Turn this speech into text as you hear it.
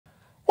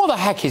What the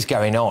heck is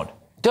going on?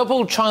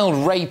 Double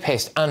child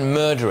rapist and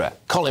murderer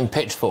Colin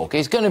Pitchfork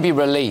is going to be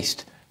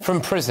released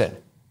from prison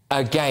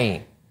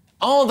again.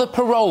 Are the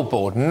Parole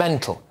Board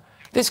mental?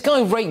 This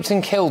guy raped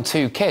and killed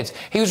 2 kids.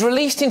 He was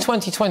released in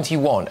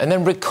 2021 and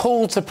then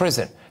recalled to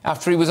prison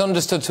after he was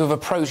understood to have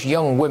approached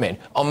young women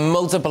on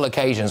multiple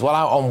occasions while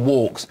out on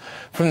walks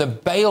from the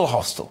bail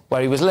hostel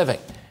where he was living.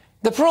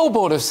 The Parole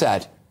Board have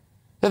said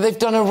that they've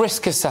done a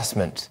risk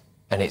assessment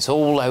and it's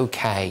all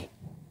OK.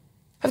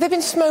 Have they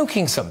been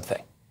smoking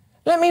something?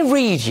 Let me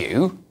read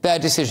you their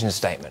decision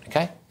statement,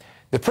 OK?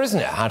 The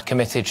prisoner had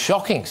committed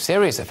shocking,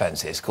 serious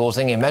offences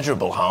causing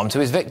immeasurable harm to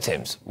his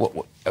victims.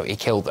 He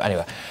killed them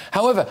anyway.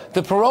 However,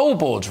 the Parole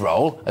Board's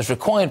role, as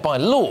required by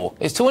law,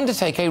 is to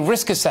undertake a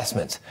risk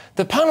assessment.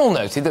 The panel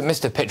noted that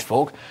Mr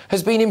Pitchfork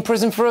has been in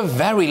prison for a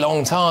very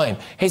long time.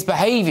 His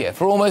behaviour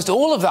for almost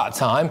all of that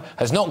time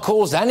has not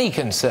caused any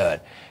concern.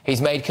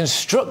 He's made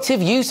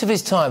constructive use of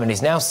his time and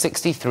is now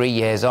 63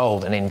 years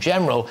old, and in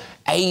general,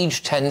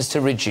 age tends to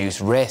reduce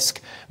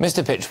risk.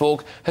 Mr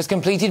Pitchfork has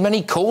completed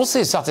many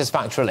courses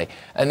satisfactorily,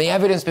 and the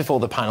evidence before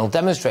the panel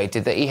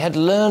demonstrated that he had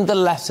learned the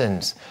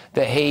lessons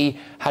that he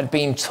had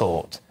been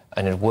taught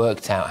and had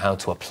worked out how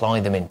to apply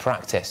them in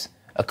practice.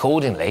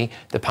 Accordingly,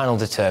 the panel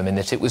determined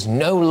that it was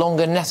no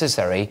longer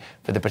necessary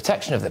for the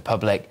protection of the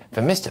public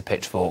for Mr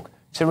Pitchfork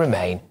to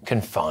remain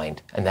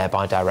confined, and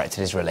thereby directed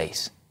his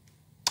release.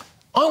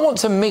 I want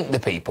to meet the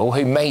people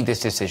who made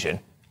this decision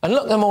and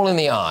look them all in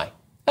the eye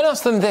and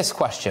ask them this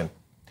question.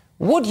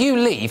 Would you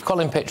leave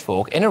Colin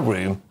Pitchfork in a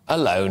room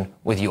alone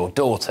with your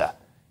daughter?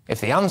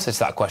 If the answer to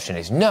that question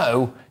is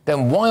no,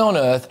 then why on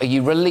earth are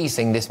you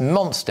releasing this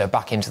monster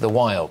back into the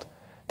wild?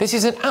 This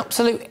is an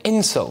absolute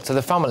insult to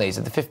the families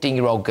of the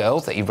 15-year-old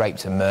girls that he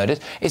raped and murdered.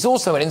 It's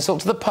also an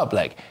insult to the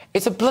public.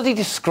 It's a bloody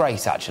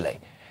disgrace, actually.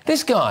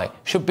 This guy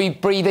should be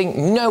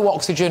breathing no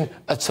oxygen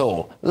at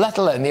all, let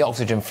alone the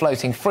oxygen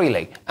floating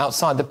freely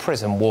outside the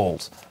prison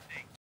walls.